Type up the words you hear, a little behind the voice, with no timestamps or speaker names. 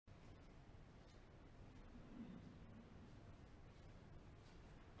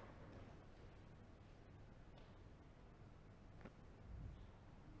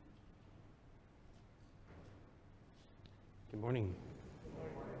Morning.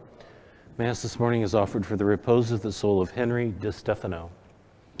 Mass this morning is offered for the repose of the soul of Henry de Stefano.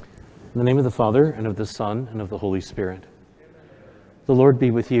 In the name of the Father, and of the Son, and of the Holy Spirit. The Lord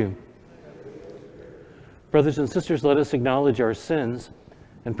be with you. Brothers and sisters, let us acknowledge our sins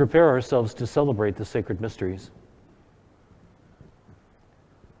and prepare ourselves to celebrate the sacred mysteries.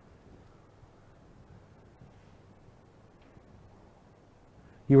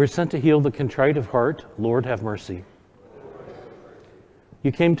 You were sent to heal the contrite of heart. Lord, have mercy.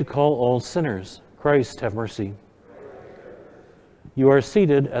 You came to call all sinners. Christ, have mercy. You are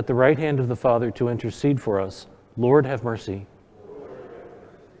seated at the right hand of the Father to intercede for us. Lord, have mercy.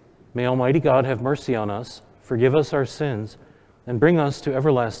 May Almighty God have mercy on us, forgive us our sins, and bring us to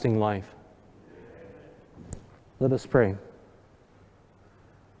everlasting life. Let us pray.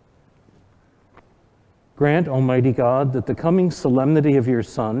 Grant, Almighty God, that the coming solemnity of your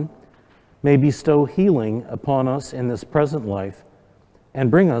Son may bestow healing upon us in this present life and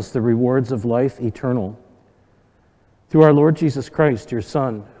bring us the rewards of life eternal. Through our Lord Jesus Christ, your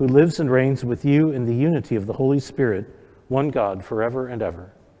Son, who lives and reigns with you in the unity of the Holy Spirit, one God, forever and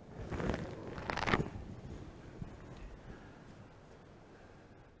ever.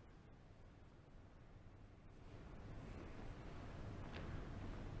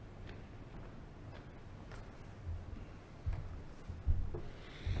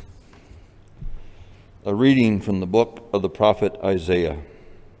 A reading from the book of the prophet Isaiah.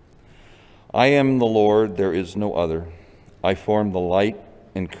 I am the Lord, there is no other. I form the light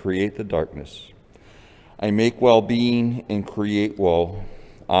and create the darkness. I make well-being and create woe.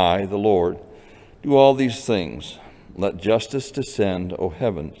 I, the Lord, do all these things. Let justice descend, O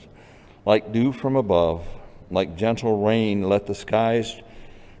heavens, like dew from above. Like gentle rain, let the skies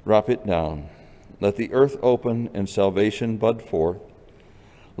drop it down. Let the earth open and salvation bud forth.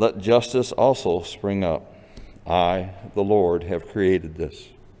 Let justice also spring up. I, the Lord, have created this.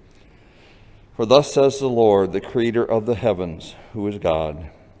 For thus says the Lord, the creator of the heavens, who is God,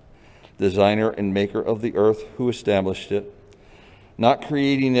 designer and maker of the earth, who established it, not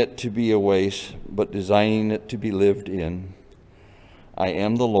creating it to be a waste, but designing it to be lived in. I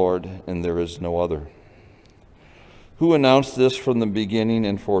am the Lord, and there is no other. Who announced this from the beginning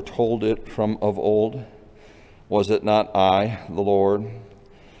and foretold it from of old? Was it not I, the Lord?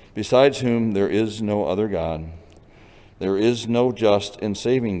 Besides whom there is no other God. There is no just and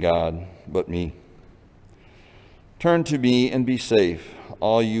saving God but me. Turn to me and be safe,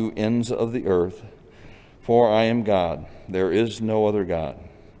 all you ends of the earth, for I am God. There is no other God.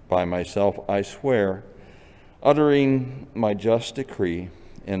 By myself I swear, uttering my just decree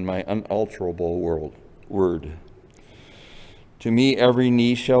and my unalterable word. To me every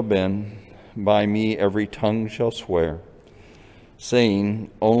knee shall bend, by me every tongue shall swear,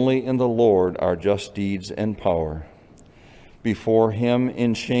 saying, only in the Lord are just deeds and power. Before him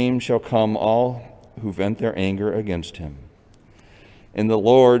in shame shall come all who vent their anger against him. And the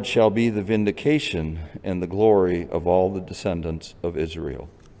Lord shall be the vindication and the glory of all the descendants of Israel.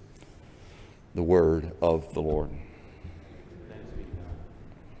 The word of the Lord.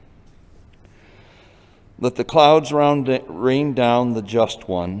 Let the clouds rain down the just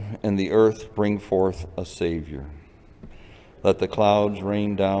one, and the earth bring forth a Savior. Let the clouds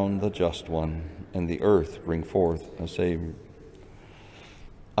rain down the just one, and the earth bring forth a Savior.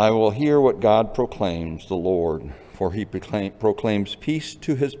 I will hear what God proclaims, the Lord, for he proclaims peace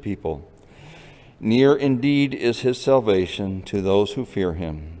to his people. Near indeed is his salvation to those who fear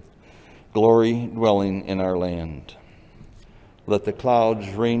him, glory dwelling in our land. Let the clouds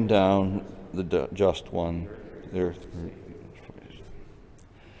rain down the just one.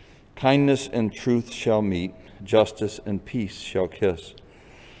 Kindness and truth shall meet. Justice and peace shall kiss.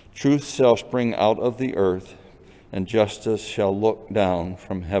 Truth shall spring out of the earth, and justice shall look down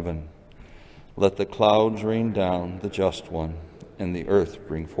from heaven. Let the clouds rain down the just one, and the earth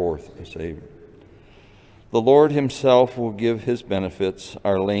bring forth a Savior. The Lord himself will give his benefits.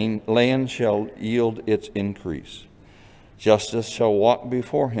 Our land shall yield its increase. Justice shall walk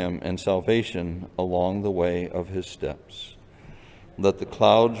before him, and salvation along the way of his steps. Let the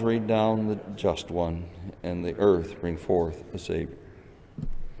clouds rain down the just one, and the earth bring forth a Savior.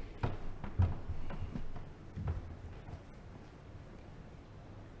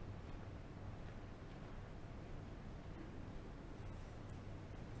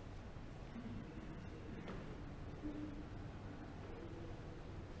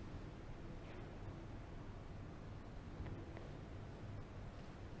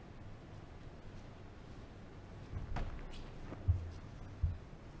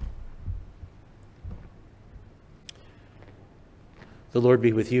 The Lord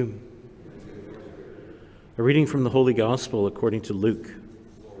be with you. A reading from the Holy Gospel according to Luke.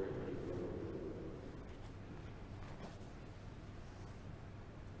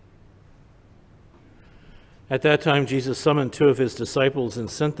 At that time, Jesus summoned two of his disciples and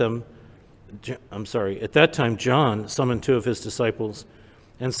sent them. At that time, John summoned two of his disciples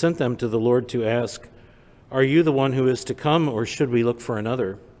and sent them to the Lord to ask, "Are you the one who is to come, or should we look for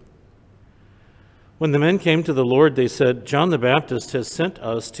another?" When the men came to the Lord, they said, "John the Baptist has sent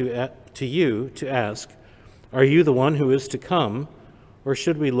us to you to ask, 'Are you the one who is to come, or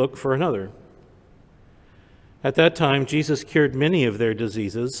should we look for another?'" At that time, Jesus cured many of their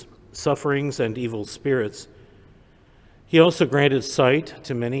diseases, sufferings, and evil spirits. He also granted sight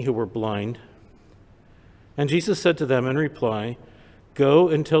to many who were blind. And Jesus said to them in reply, "Go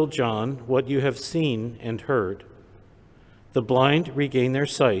and tell John what you have seen and heard. The blind regain their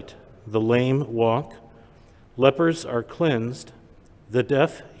sight, the lame walk, lepers are cleansed, the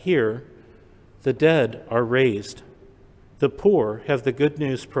deaf hear, the dead are raised, the poor have the good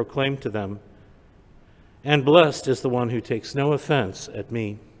news proclaimed to them, and blessed is the one who takes no offense at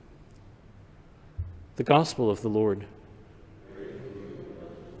me." The Gospel of the Lord.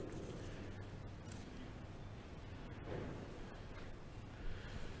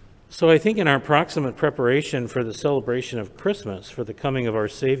 So I think in our proximate preparation for the celebration of Christmas, for the coming of our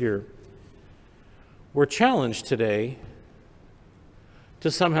Savior, we're challenged today to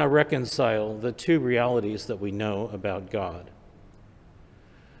somehow reconcile the two realities that we know about God.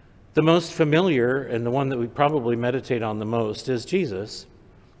 The most familiar, and the one that we probably meditate on the most, is Jesus,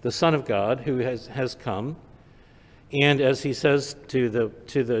 the Son of God, who has come. And as he says to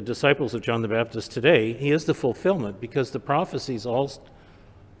the disciples of John the Baptist today, he is the fulfillment, because the prophecies all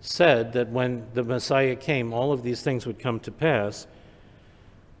said that when the Messiah came, all of these things would come to pass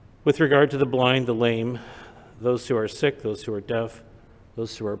with regard to the blind, the lame, those who are sick, those who are deaf,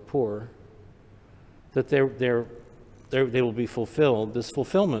 those who are poor, that they will be fulfilled, this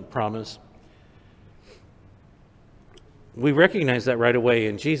fulfillment promise. We recognize that right away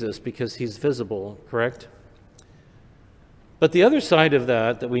in Jesus because he's visible, correct? But the other side of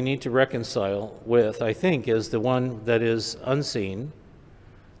that we need to reconcile with, I think, is the one that is unseen,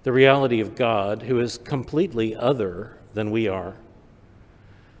 the reality of God, who is completely other than we are.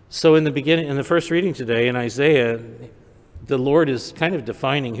 So in the first reading today in Isaiah, the Lord is kind of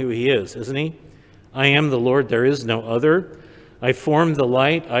defining who he is, isn't he? "I am the Lord, there is no other. I form the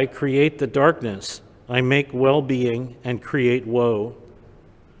light, I create the darkness. I make well-being and create woe."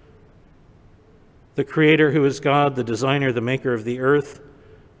 The Creator who is God, the designer, the maker of the earth,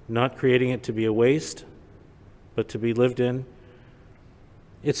 not creating it to be a waste, but to be lived in.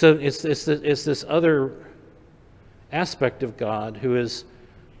 It's this other aspect of God who is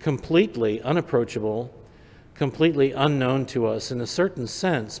completely unapproachable, completely unknown to us in a certain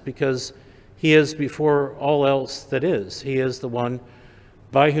sense, because he is before all else that is. He is the one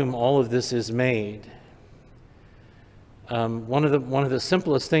by whom all of this is made. One of the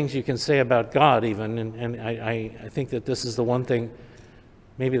simplest things you can say about God, even, and I think that this is the one thing,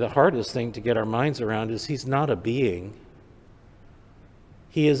 maybe the hardest thing to get our minds around, is he's not a being.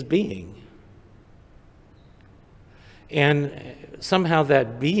 He is being. And somehow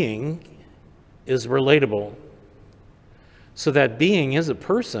that being is relatable. So that being is a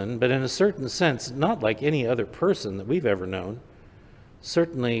person, but in a certain sense, not like any other person that we've ever known,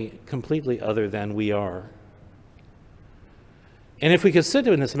 certainly completely other than we are. And if we could sit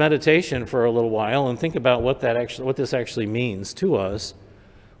in this meditation for a little while and think about what this actually means to us,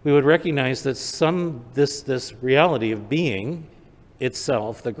 we would recognize that this reality of being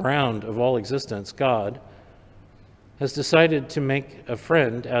itself, the ground of all existence, God, has decided to make a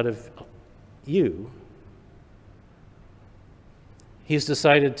friend out of you. He's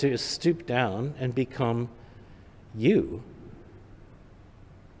decided to stoop down and become you.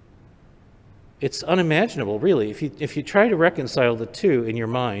 It's unimaginable, really. If you try to reconcile the two in your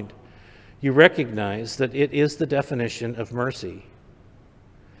mind, you recognize that it is the definition of mercy.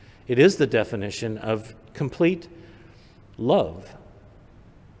 It is the definition of complete love,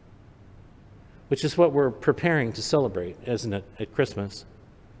 which is what we're preparing to celebrate, isn't it, at Christmas?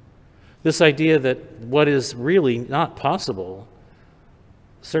 This idea that what is really not possible,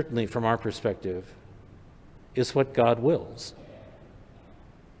 certainly from our perspective, is what God wills.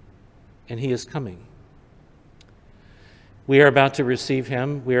 And he is coming. We are about to receive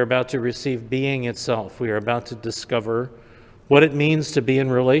him. We are about to receive being itself. We are about to discover what it means to be in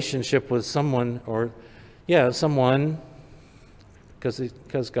relationship with someone,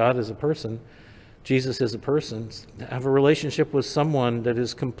 because God is a person. Jesus is a person. Have a relationship with someone that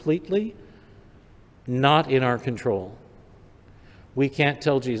is completely not in our control. We can't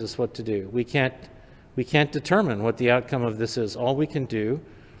tell Jesus what to do. We can't We can't determine what the outcome of this is. All we can do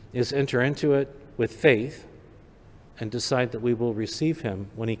is enter into it with faith and decide that we will receive him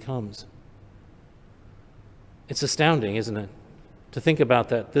when he comes. It's astounding, isn't it, to think about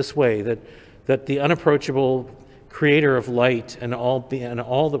that this way, that the unapproachable creator of light and all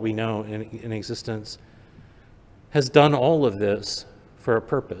that we know in existence has done all of this for a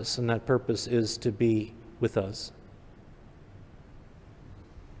purpose, and that purpose is to be with us.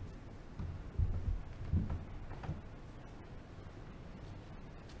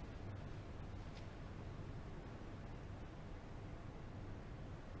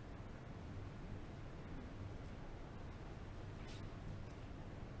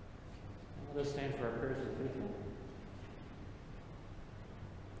 Let us stand for our prayers of faithful.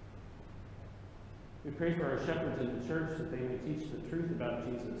 We pray for our shepherds in the church that they may teach the truth about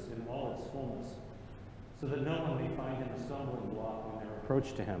Jesus in all its fullness, so that no one may find him a stumbling block in their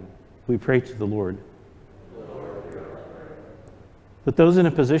approach to him. We pray to the Lord. That those in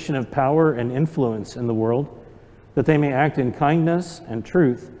a position of power and influence in the world, that they may act in kindness and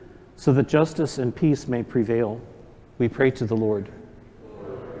truth, so that justice and peace may prevail. We pray to the Lord.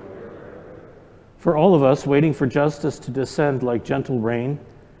 For all of us waiting for justice to descend like gentle rain,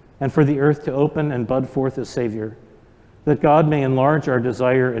 and for the earth to open and bud forth a Savior, that God may enlarge our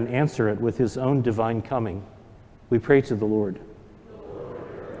desire and answer it with his own divine coming. We pray to the Lord.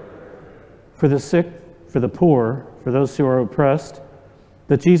 For the sick, for the poor, for those who are oppressed,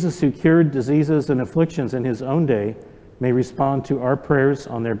 that Jesus, who cured diseases and afflictions in his own day, may respond to our prayers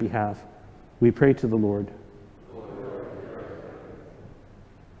on their behalf. We pray to the Lord.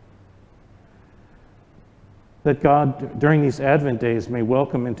 That God, during these Advent days, may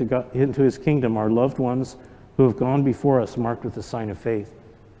welcome into his kingdom our loved ones who have gone before us marked with the sign of faith.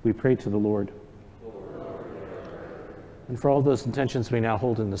 We pray to the Lord. And for all those intentions we now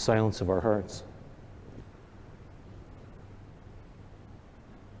hold in the silence of our hearts.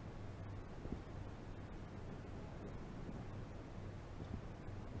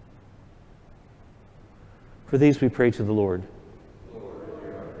 For these we pray to the Lord.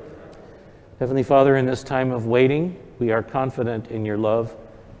 Heavenly Father, in this time of waiting, we are confident in your love.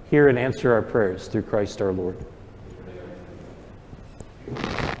 Hear and answer our prayers through Christ our Lord.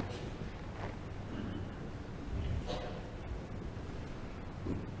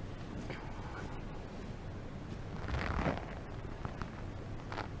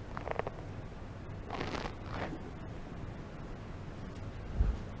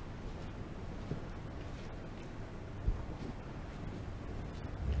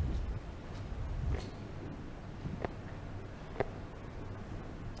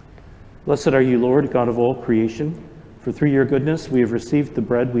 Blessed are you, Lord, God of all creation, for through your goodness we have received the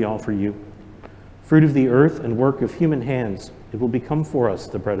bread we offer you. Fruit of the earth and work of human hands, it will become for us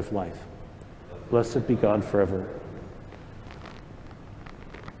the bread of life. Blessed be God forever.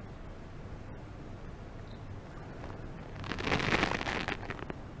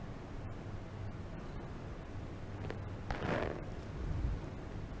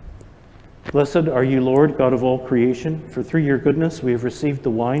 Blessed are you, Lord, God of all creation, for through your goodness we have received the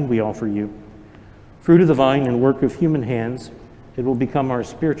wine we offer you. Fruit of the vine and work of human hands, it will become our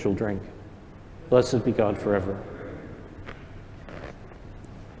spiritual drink. Blessed be God forever.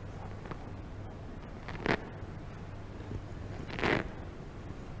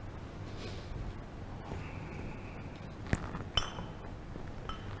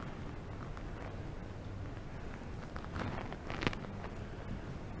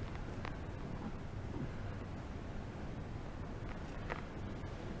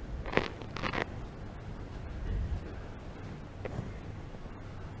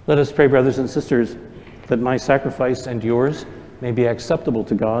 Let us pray, brothers and sisters, that my sacrifice and yours may be acceptable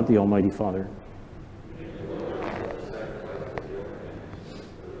to God, the Almighty Father.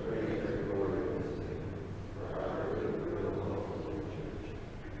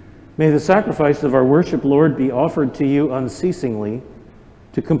 May the sacrifice of our worship, Lord, be offered to you unceasingly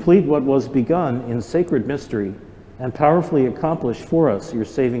to complete what was begun in sacred mystery and powerfully accomplish for us your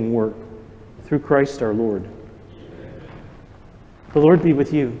saving work. Through Christ our Lord. The Lord be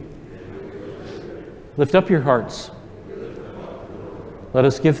with you. Lift up your hearts. Let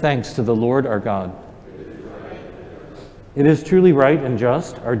us give thanks to the Lord our God. It is truly right and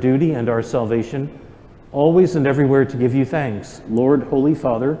just, our duty and our salvation, always and everywhere to give you thanks, Lord, Holy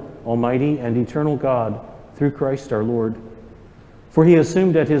Father, Almighty and eternal God, through Christ our Lord. For he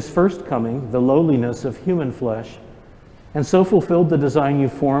assumed at his first coming the lowliness of human flesh, and so fulfilled the design you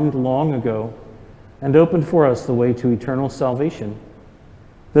formed long ago, and opened for us the way to eternal salvation,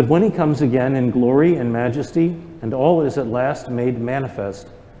 that when he comes again in glory and majesty, and all is at last made manifest,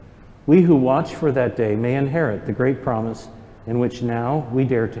 we who watch for that day may inherit the great promise in which now we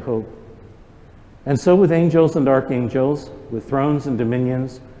dare to hope. And so with angels and archangels, with thrones and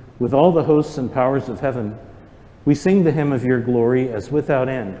dominions, with all the hosts and powers of heaven, we sing the hymn of your glory as without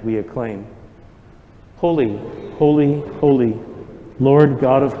end we acclaim. Holy, holy, holy, Lord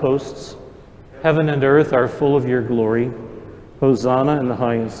God of hosts, heaven and earth are full of your glory. Hosanna in the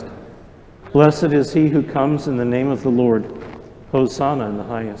highest. Blessed is he who comes in the name of the Lord. Hosanna in the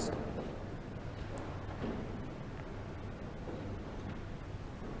highest.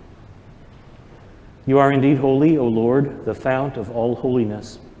 You are indeed holy, O Lord, the fount of all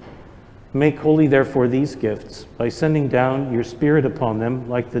holiness. Make holy, therefore, these gifts by sending down your Spirit upon them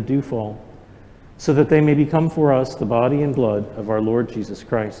like the dewfall, so that they may become for us the body and blood of our Lord Jesus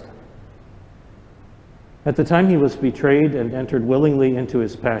Christ. At the time he was betrayed and entered willingly into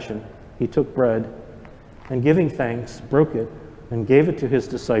his passion, he took bread, and giving thanks, broke it, and gave it to his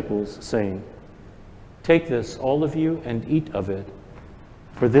disciples, saying, "Take this, all of you, and eat of it,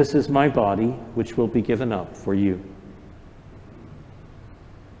 for this is my body, which will be given up for you."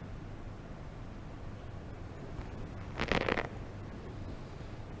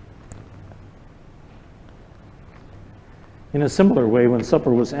 In a similar way, when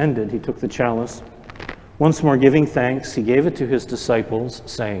supper was ended, he took the chalice. Once more giving thanks, he gave it to his disciples,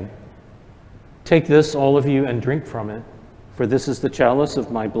 saying, "Take this, all of you, and drink from it, for this is the chalice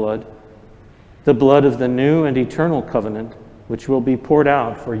of my blood, the blood of the new and eternal covenant, which will be poured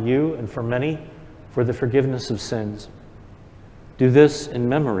out for you and for many for the forgiveness of sins. Do this in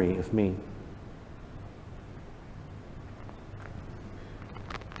memory of me."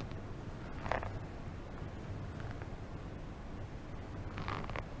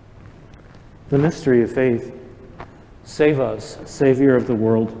 The mystery of faith. Save us, Savior of the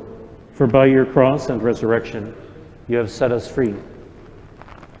world, for by your cross and resurrection you have set us free.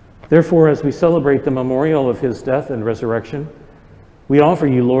 Therefore, as we celebrate the memorial of his death and resurrection, we offer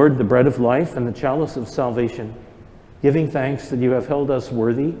you, Lord, the bread of life and the chalice of salvation, giving thanks that you have held us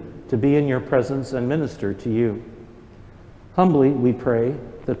worthy to be in your presence and minister to you. Humbly we pray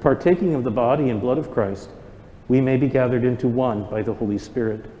that, partaking of the body and blood of Christ, we may be gathered into one by the Holy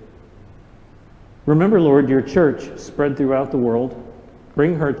Spirit. Remember, Lord, your church spread throughout the world.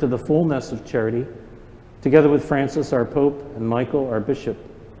 Bring her to the fullness of charity, together with Francis, our Pope, and Michael, our Bishop,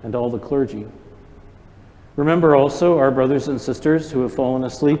 and all the clergy. Remember also our brothers and sisters who have fallen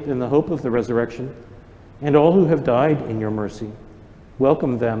asleep in the hope of the resurrection, and all who have died in your mercy.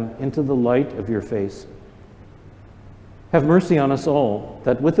 Welcome them into the light of your face. Have mercy on us all,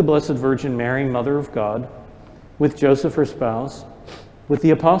 that with the Blessed Virgin Mary, Mother of God, with Joseph her spouse, with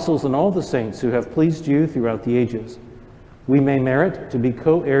the apostles and all the saints who have pleased you throughout the ages, we may merit to be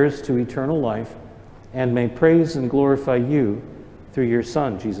co-heirs to eternal life and may praise and glorify you through your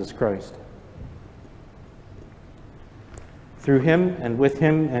Son, Jesus Christ. Through him and with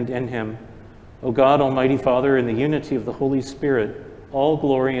him and in him, O God, Almighty Father, in the unity of the Holy Spirit, all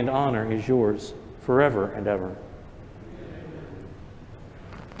glory and honor is yours forever and ever.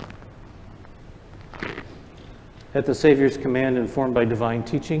 At the Savior's command, informed by divine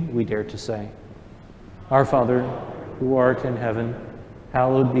teaching, we dare to say, Our Father, who art in heaven,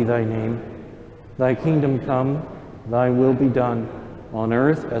 hallowed be thy name. Thy kingdom come, thy will be done, on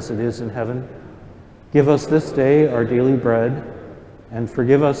earth as it is in heaven. Give us this day our daily bread, and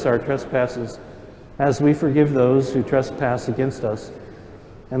forgive us our trespasses, as we forgive those who trespass against us.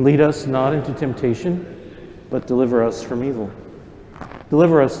 And lead us not into temptation, but deliver us from evil.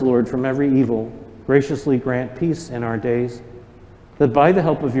 Deliver us, Lord, from every evil. Graciously grant peace in our days, that by the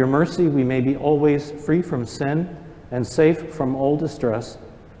help of your mercy we may be always free from sin and safe from all distress,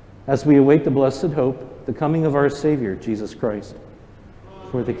 as we await the blessed hope, the coming of our Savior, Jesus Christ.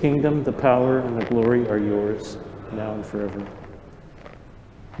 For the kingdom, the power, and the glory are yours, now and forever.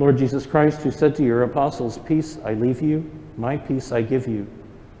 Lord Jesus Christ, who said to your apostles, "Peace I leave you, my peace I give you,"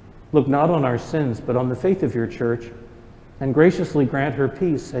 look not on our sins, but on the faith of your church, and graciously grant her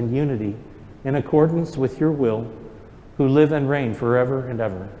peace and unity in accordance with your will, who live and reign forever and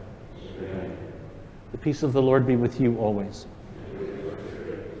ever. Amen. The peace of the Lord be with you always.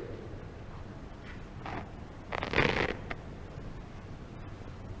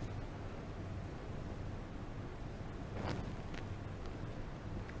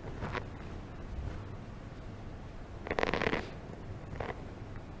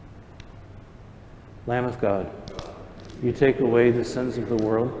 Lamb of God, you take away the sins of the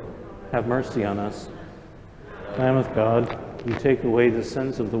world. Have mercy on us. Lamb of God, you take away the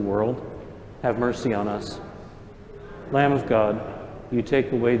sins of the world. Have mercy on us. Lamb of God, you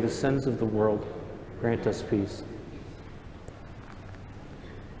take away the sins of the world. Grant us peace.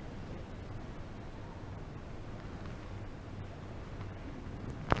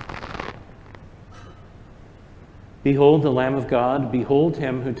 Behold the Lamb of God, behold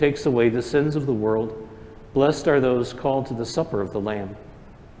him who takes away the sins of the world. Blessed are those called to the supper of the Lamb.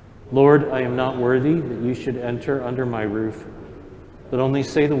 Lord, I am not worthy that you should enter under my roof, but only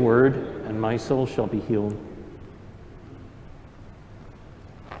say the word, and my soul shall be healed.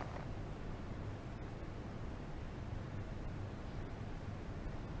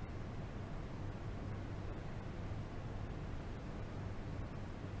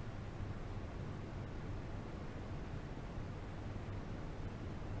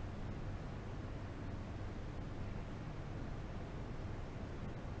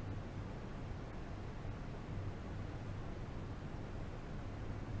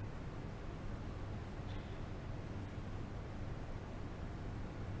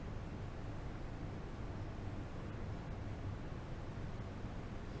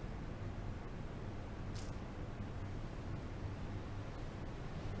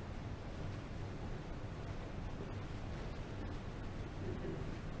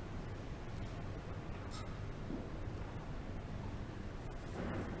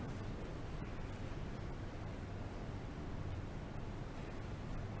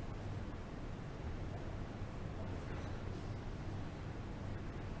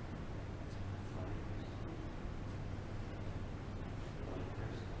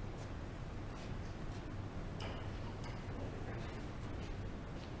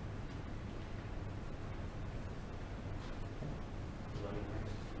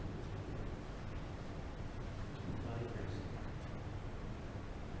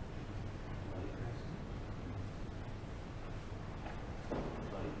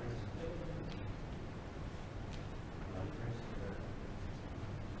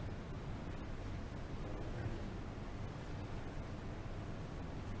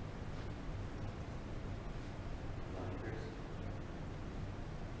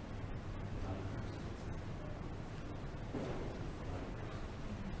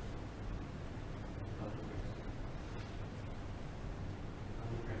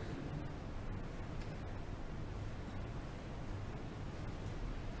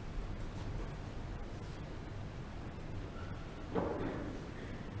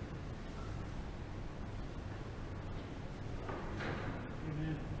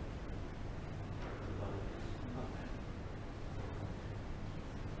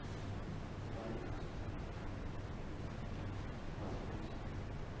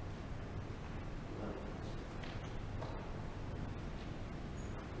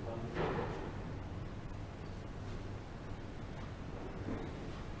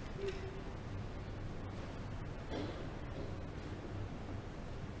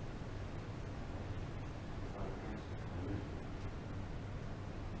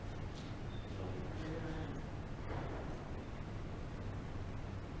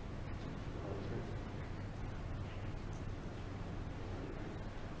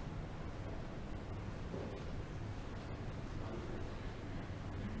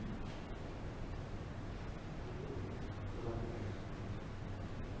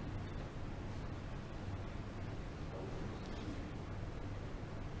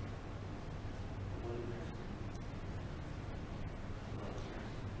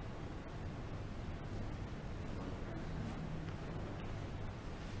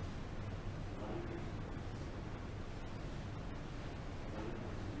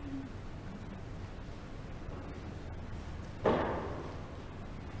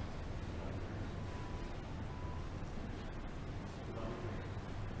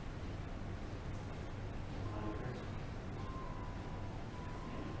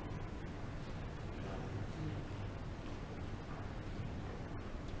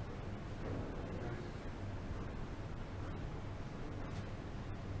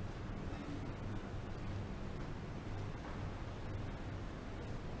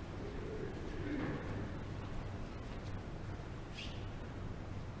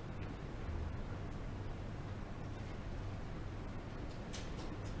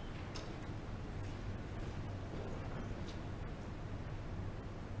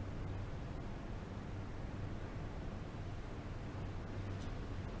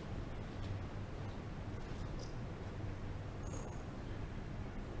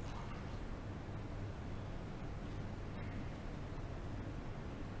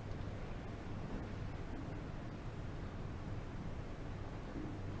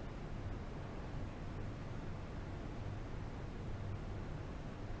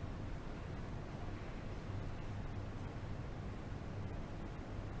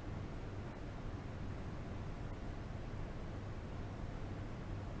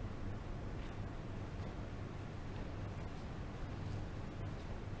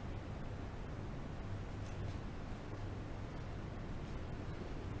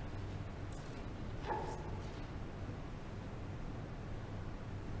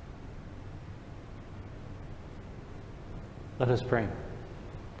 Let us pray.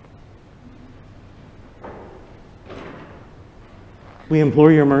 We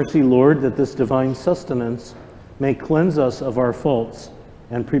implore your mercy, Lord, that this divine sustenance may cleanse us of our faults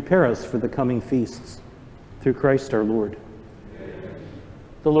and prepare us for the coming feasts. Through Christ our Lord. Amen.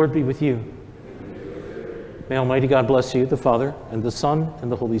 The Lord be with you. May Almighty God bless you, the Father, and the Son,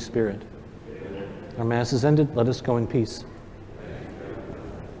 and the Holy Spirit. Amen. Our Mass is ended. Let us go in peace.